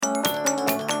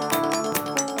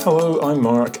Hello, I'm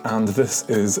Mark, and this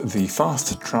is the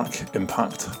Fast Track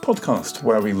Impact podcast,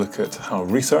 where we look at how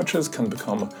researchers can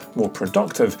become more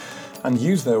productive and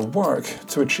use their work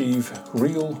to achieve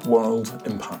real-world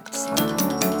impacts.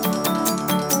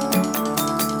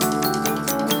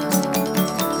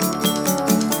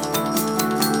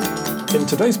 In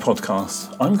today's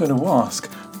podcast, I'm going to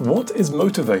ask, what is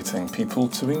motivating people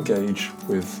to engage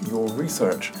with your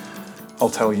research? I'll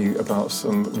tell you about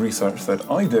some research that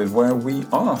I did where we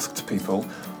asked people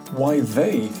why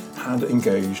they had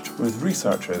engaged with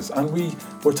researchers, and we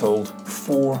were told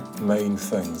 4 main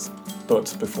things.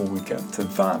 But before we get to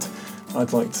that,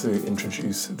 I'd like to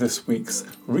introduce this week's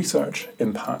research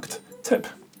impact tip.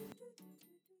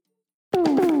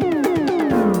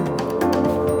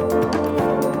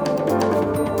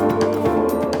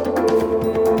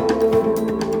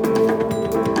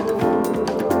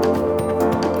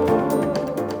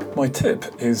 My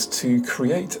tip is to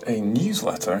create a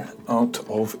newsletter out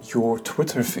of your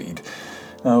Twitter feed.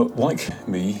 Now, like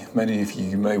me, many of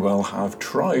you may well have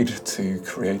tried to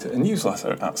create a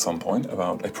newsletter at some point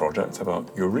about a project, about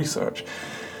your research.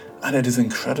 And it is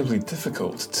incredibly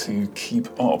difficult to keep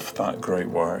up that great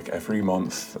work every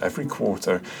month, every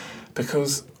quarter,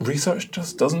 because research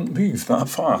just doesn't move that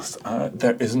fast.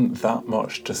 There isn't that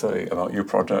much to say about your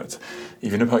project,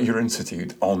 even about your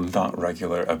institute, on that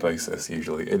regular a basis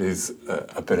usually. It is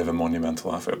a bit of a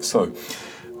monumental effort. So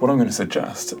what I'm going to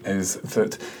suggest is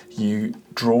that you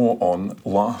draw on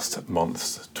last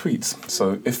month's tweets.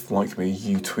 So if, like me,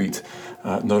 you tweet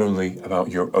not only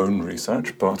about your own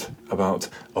research, but about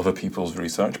other people's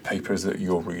research, papers that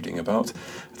you're reading about,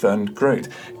 then great.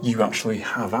 You actually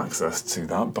have access to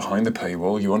that behind the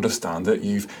paywall. You understand it.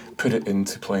 You've put it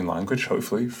into plain language,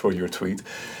 hopefully, for your tweet.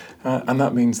 And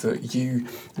that means that you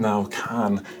now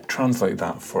can translate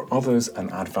that for others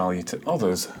and add value to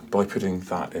others by putting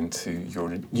that into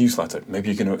your newsletter. Maybe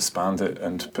you're going to expand it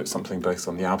and put something based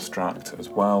on the abstract as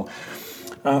well.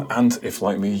 And if,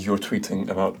 like me, you're tweeting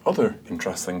about other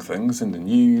interesting things in the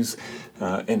news,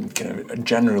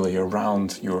 generally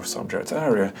around your subject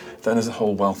area, then there's a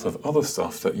whole wealth of other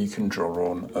stuff that you can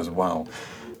draw on as well.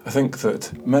 I think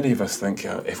that many of us think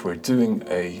if we're doing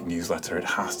a newsletter, it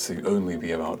has to only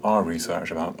be about our research,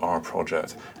 about our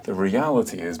project. The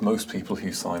reality is most people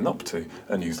who sign up to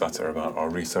a newsletter about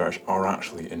our research are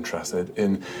actually interested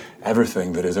in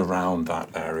everything that is around that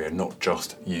area, not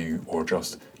just you or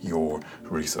just your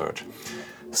research.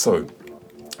 So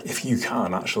if you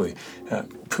can actually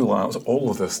pull out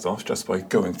all of this stuff just by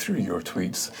going through your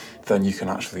tweets, then you can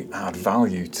actually add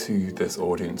value to this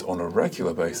audience on a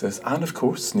regular basis and, of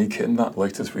course, sneak in that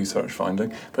latest research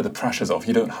finding. But the pressure's off.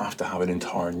 You don't have to have an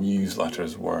entire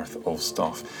newsletter's worth of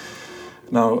stuff.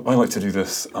 Now, I like to do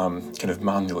this kind of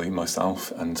manually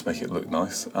myself and make it look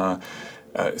nice.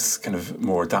 It's kind of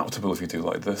more adaptable if you do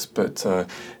like this, but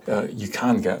you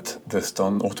can get this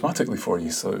done automatically for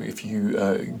you. So if you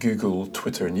Google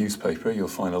Twitter newspaper, you'll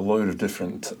find a load of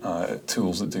different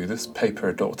tools that do this.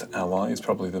 Paper.li is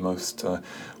probably the most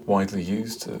widely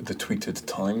used, the tweeted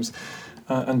times.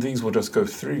 And these will just go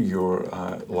through your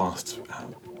last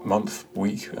month,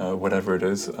 week, whatever it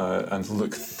is, and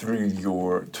look through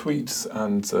your tweets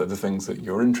and the things that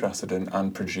you're interested in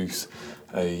and produce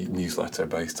a newsletter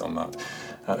based on that.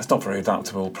 It's not very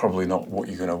adaptable, probably not what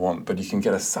you're going to want, but you can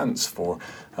get a sense for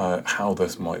how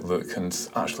this might look and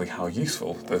actually how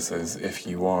useful this is if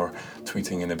you are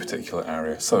tweeting in a particular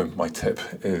area. So my tip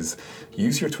is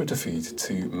use your Twitter feed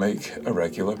to make a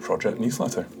regular project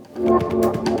newsletter.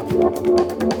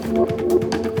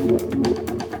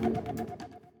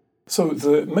 So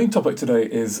the main topic today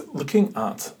is looking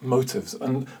at motives,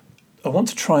 and I want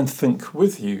to try and think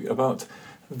with you about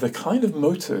the kind of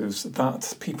motives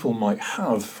that people might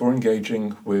have for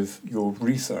engaging with your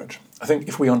research. I think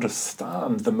if we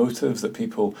understand the motives that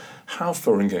people have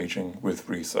for engaging with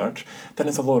research, then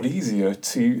it's a lot easier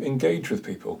to engage with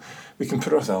people. We can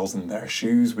put ourselves in their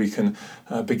shoes, we can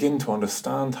begin to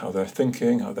understand how they're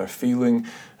thinking, how they're feeling,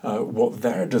 what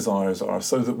their desires are,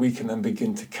 so that we can then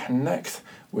begin to connect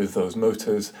with those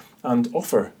motives and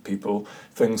offer people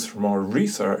things from our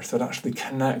research that actually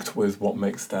connect with what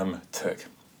makes them tick.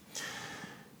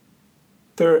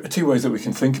 There are 2 ways that we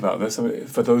can think about this. I mean,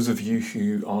 for those of you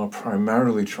who are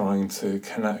primarily trying to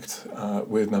connect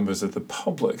with members of the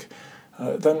public,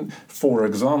 then, for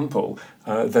example,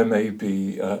 there may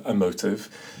be a motive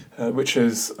which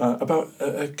is about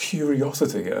a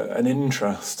curiosity, an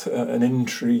interest, an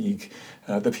intrigue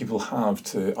that people have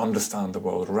to understand the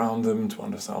world around them, to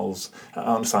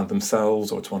understand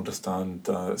themselves, or to understand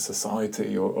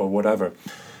society or whatever.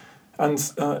 And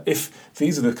if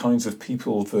these are the kinds of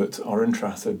people that are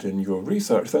interested in your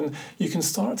research, then you can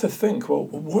start to think, well,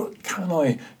 what can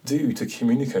I do to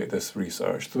communicate this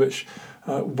research, which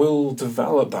will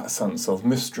develop that sense of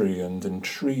mystery and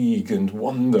intrigue and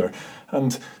wonder,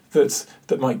 and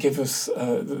that might give us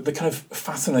the kind of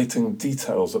fascinating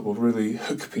details that will really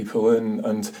hook people in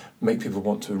and make people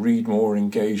want to read more,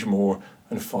 engage more,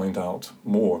 and find out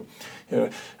more.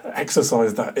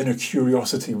 Exercise that inner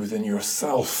curiosity within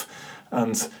yourself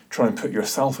and try and put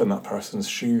yourself in that person's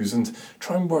shoes and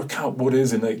try and work out what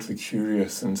is innately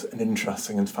curious and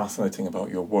interesting and fascinating about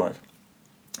your work.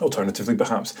 Alternatively,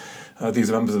 perhaps these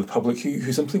are members of the public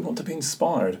who simply want to be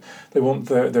inspired. They want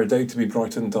their day to be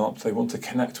brightened up. They want to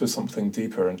connect with something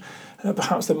deeper. And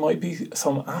perhaps there might be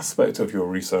some aspect of your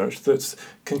research that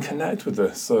can connect with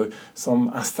this. So some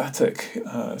aesthetic,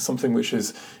 something which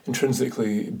is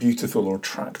intrinsically beautiful or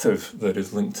attractive that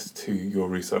is linked to your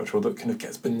research, or that kind of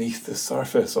gets beneath the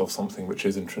surface of something which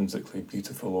is intrinsically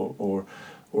beautiful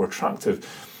or attractive.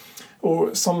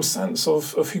 Or some sense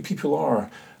of who people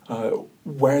are,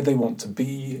 where they want to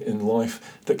be in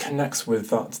life, that connects with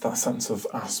that sense of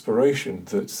aspiration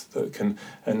that can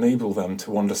enable them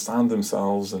to understand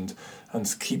themselves and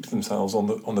keep themselves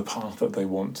on the path that they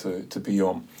want to be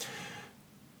on.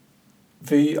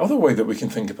 The other way that we can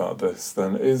think about this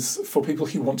then is for people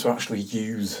who want to actually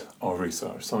use our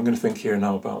research. So I'm going to think here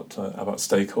now about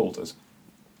stakeholders.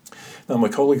 Now, my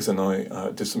colleagues and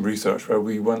I did some research where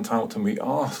we went out and we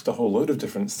asked a whole load of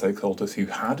different stakeholders who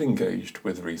had engaged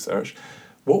with research,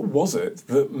 what was it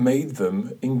that made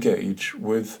them engage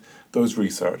with those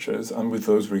researchers and with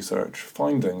those research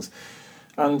findings?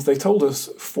 And they told us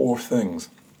 4 things.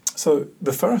 So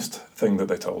the first thing that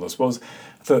they told us was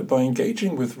that by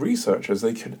engaging with researchers,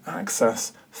 they could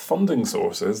access funding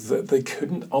sources that they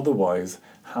couldn't otherwise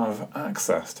have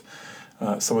accessed.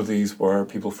 Some of these were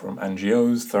people from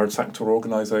NGOs, third sector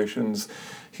organisations,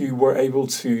 who were able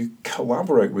to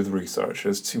collaborate with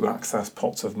researchers to access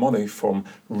pots of money from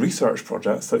research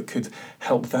projects that could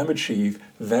help them achieve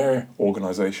their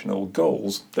organisational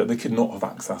goals that they could not have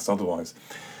accessed otherwise.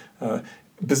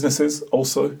 Businesses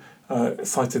also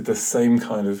cited the same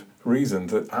kind of reason,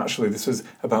 that actually this was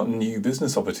about new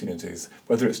business opportunities,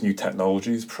 whether it's new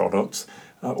technologies, products,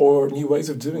 or new ways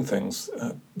of doing things,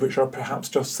 which are perhaps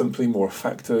just simply more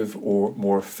effective or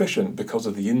more efficient because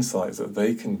of the insights that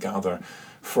they can gather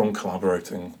from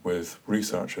collaborating with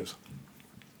researchers.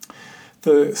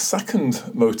 The second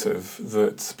motive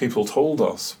that people told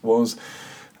us was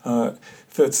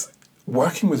that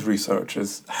working with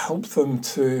researchers helped them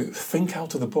to think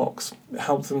out of the box,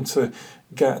 helped them to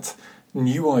get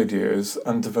new ideas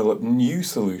and develop new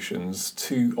solutions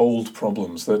to old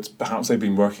problems that perhaps they've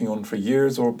been working on for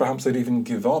years, or perhaps they'd even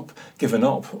given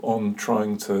up on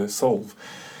trying to solve.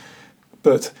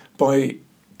 But by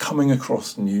coming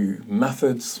across new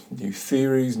methods, new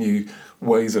theories, new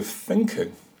ways of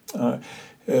thinking,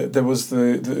 there was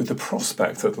the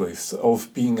prospect, at least,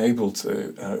 of being able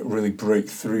to really break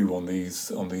through on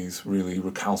these really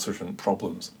recalcitrant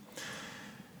problems.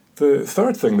 The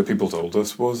third thing that people told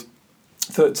us was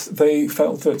that they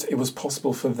felt that it was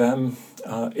possible for them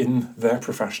in their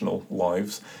professional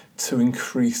lives to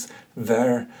increase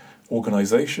their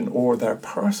organisation or their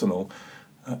personal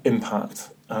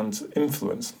impact and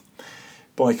influence.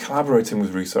 By collaborating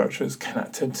with researchers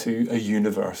connected to a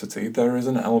university, there is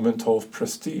an element of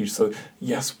prestige. So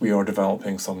yes, we are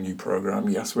developing some new program.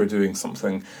 Yes, we're doing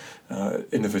something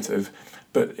innovative,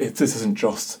 but this isn't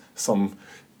just some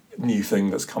new thing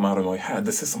that's come out of my head.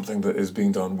 This is something that is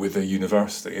being done with a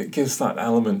university. It gives that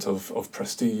element of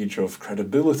prestige, of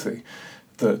credibility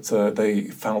that they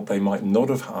felt they might not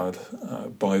have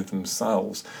had by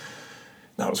themselves.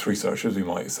 Now, as researchers, we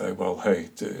might say, well, hey,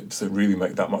 does it really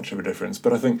make that much of a difference?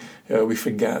 But I think we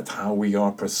forget how we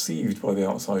are perceived by the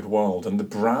outside world, and the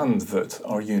brand that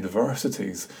our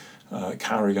universities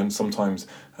carry, and sometimes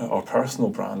our personal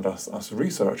brand as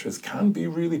researchers, can be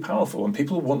really powerful, and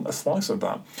people want a slice of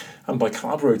that. And by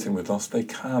collaborating with us, they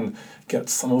can get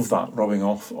some of that rubbing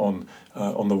off on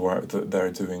the work that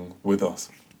they're doing with us.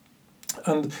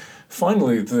 And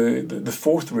finally, the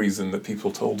fourth reason that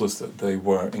people told us that they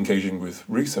were engaging with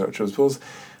researchers was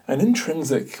an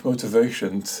intrinsic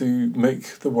motivation to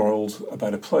make the world a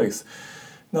better place.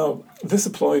 Now, this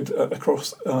applied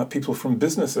across people from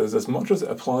businesses as much as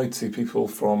it applied to people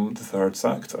from the third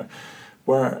sector,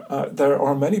 where there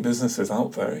are many businesses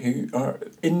out there who are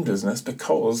in business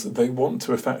because they want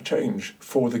to affect change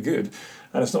for the good.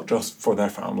 And it's not just for their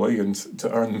family and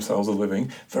to earn themselves a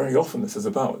living. Very often this is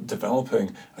about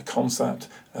developing a concept,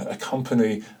 a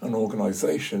company, an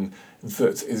organisation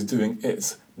that is doing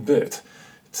its bit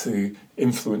to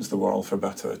influence the world for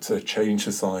better, to change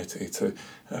society, to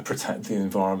protect the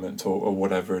environment, or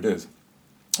whatever it is.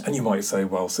 And you might say,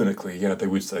 well, cynically, yeah, they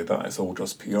would say that, it's all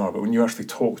just PR. But when you actually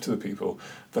talk to the people,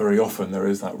 very often there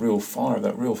is that real fire,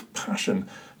 that real passion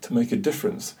to make a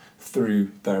difference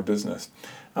through their business.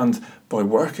 And by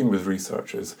working with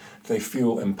researchers, they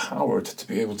feel empowered to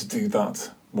be able to do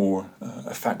that more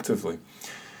effectively.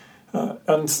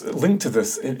 And linked to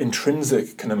this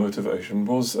intrinsic kind of motivation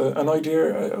was an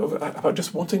idea about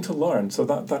just wanting to learn. So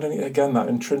that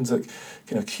intrinsic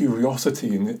kind of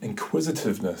curiosity and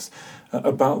inquisitiveness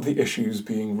about the issues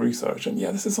being researched. And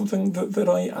yeah, this is something that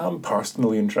I am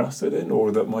personally interested in,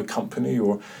 or that my company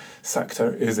or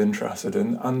sector is interested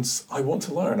in, and I want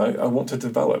to learn, I want to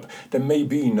develop. There may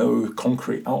be no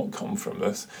concrete outcome from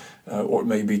this, or it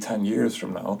may be 10 years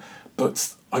from now,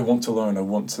 but I want to learn, I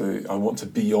want to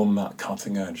be on that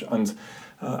cutting edge. And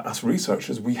as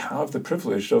researchers, we have the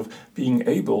privilege of being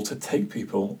able to take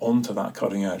people onto that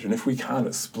cutting edge. And if we can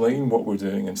explain what we're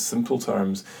doing in simple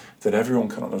terms that everyone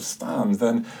can understand,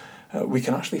 then we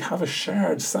can actually have a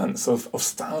shared sense of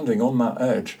standing on that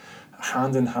edge,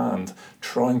 hand in hand,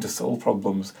 trying to solve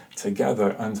problems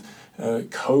together, and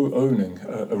co-owning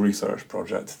a research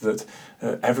project that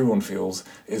everyone feels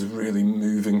is really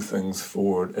moving things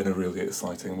forward in a really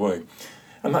exciting way.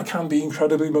 And that can be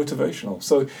incredibly motivational.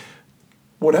 So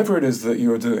whatever it is that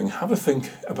you're doing, have a think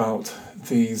about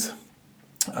these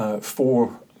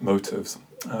 4 motives.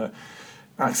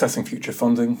 Accessing future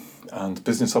funding and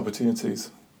business opportunities,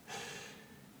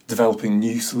 developing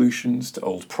new solutions to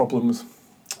old problems,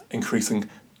 increasing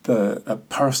the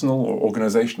personal or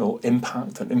organisational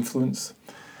impact and influence,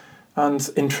 and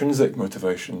intrinsic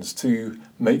motivations to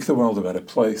make the world a better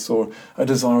place, or a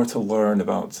desire to learn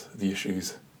about the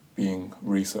issues being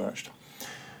researched.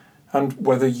 And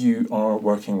whether you are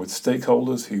working with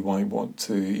stakeholders who might want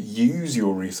to use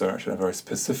your research in a very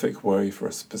specific way for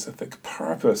a specific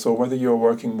purpose, or whether you're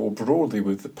working more broadly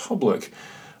with the public,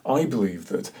 I believe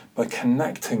that by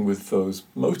connecting with those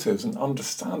motives and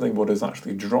understanding what is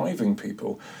actually driving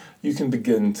people, you can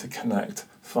begin to connect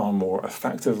far more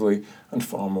effectively and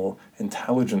far more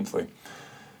intelligently.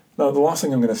 Now, the last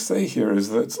thing I'm going to say here is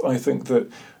that I think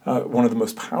that one of the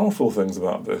most powerful things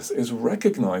about this is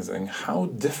recognizing how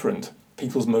different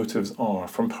people's motives are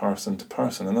from person to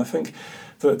person. And I think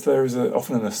that there is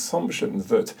often an assumption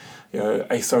that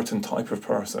a certain type of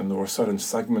person or a certain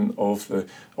segment of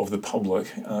the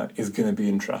public is going to be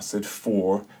interested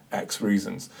for X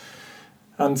reasons.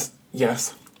 And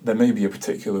yes, there may be a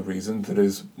particular reason that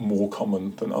is more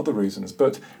common than other reasons,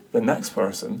 but the next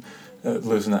person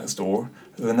lives next door,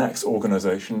 the next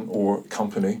organisation or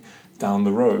company down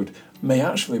the road may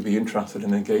actually be interested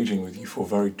in engaging with you for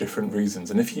very different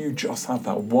reasons. And if you just have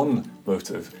that one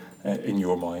motive in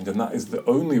your mind, and that is the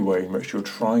only way in which you're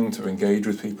trying to engage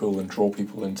with people and draw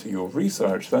people into your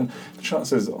research, then the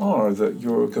chances are that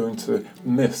you're going to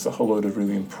miss a whole load of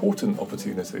really important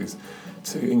opportunities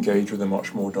to engage with a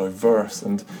much more diverse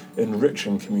and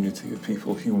enriching community of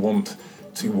people who want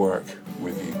to work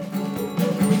with you.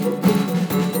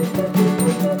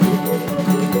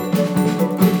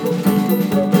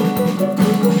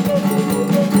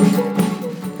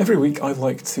 Every week I'd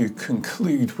like to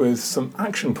conclude with some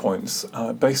action points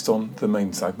based on the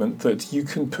main segment that you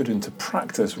can put into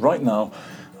practice right now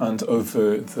and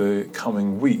over the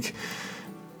coming week.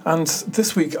 And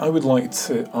this week I would like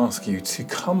to ask you to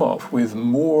come up with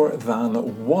more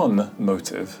than one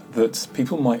motive that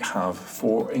people might have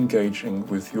for engaging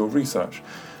with your research.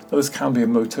 Now, this can be a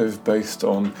motive based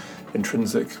on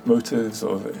intrinsic motives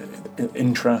of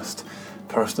interest,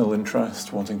 personal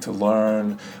interest, wanting to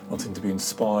learn, wanting to be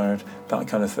inspired, that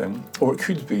kind of thing. Or it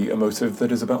could be a motive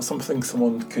that is about something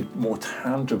someone could more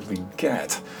tangibly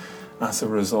get as a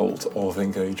result of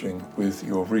engaging with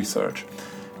your research.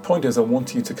 The point is, I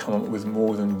want you to come up with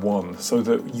more than one so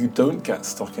that you don't get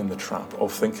stuck in the trap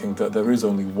of thinking that there is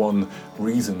only one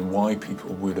reason why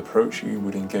people would approach you,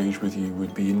 would engage with you,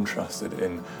 would be interested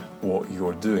in what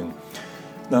you're doing.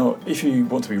 Now, if you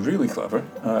want to be really clever,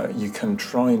 you can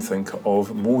try and think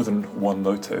of more than one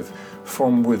motive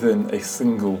from within a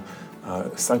single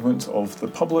segment of the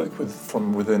public,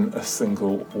 from within a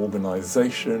single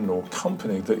organisation or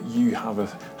company that you have a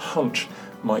hunch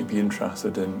might be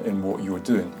interested in what you're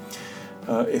doing.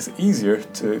 It's easier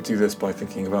to do this by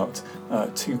thinking about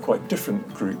two quite different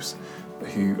groups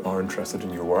who are interested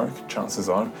in your work. Chances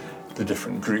are the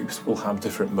different groups will have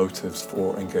different motives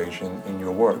for engaging in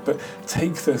your work. But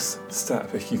take this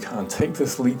step, if you can, take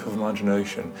this leap of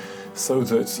imagination so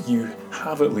that you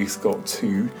have at least got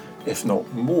two if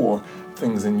not more,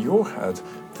 things in your head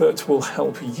that will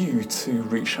help you to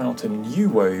reach out in new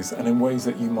ways and in ways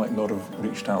that you might not have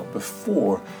reached out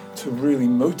before, to really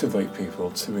motivate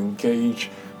people to engage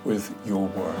with your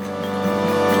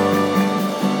work.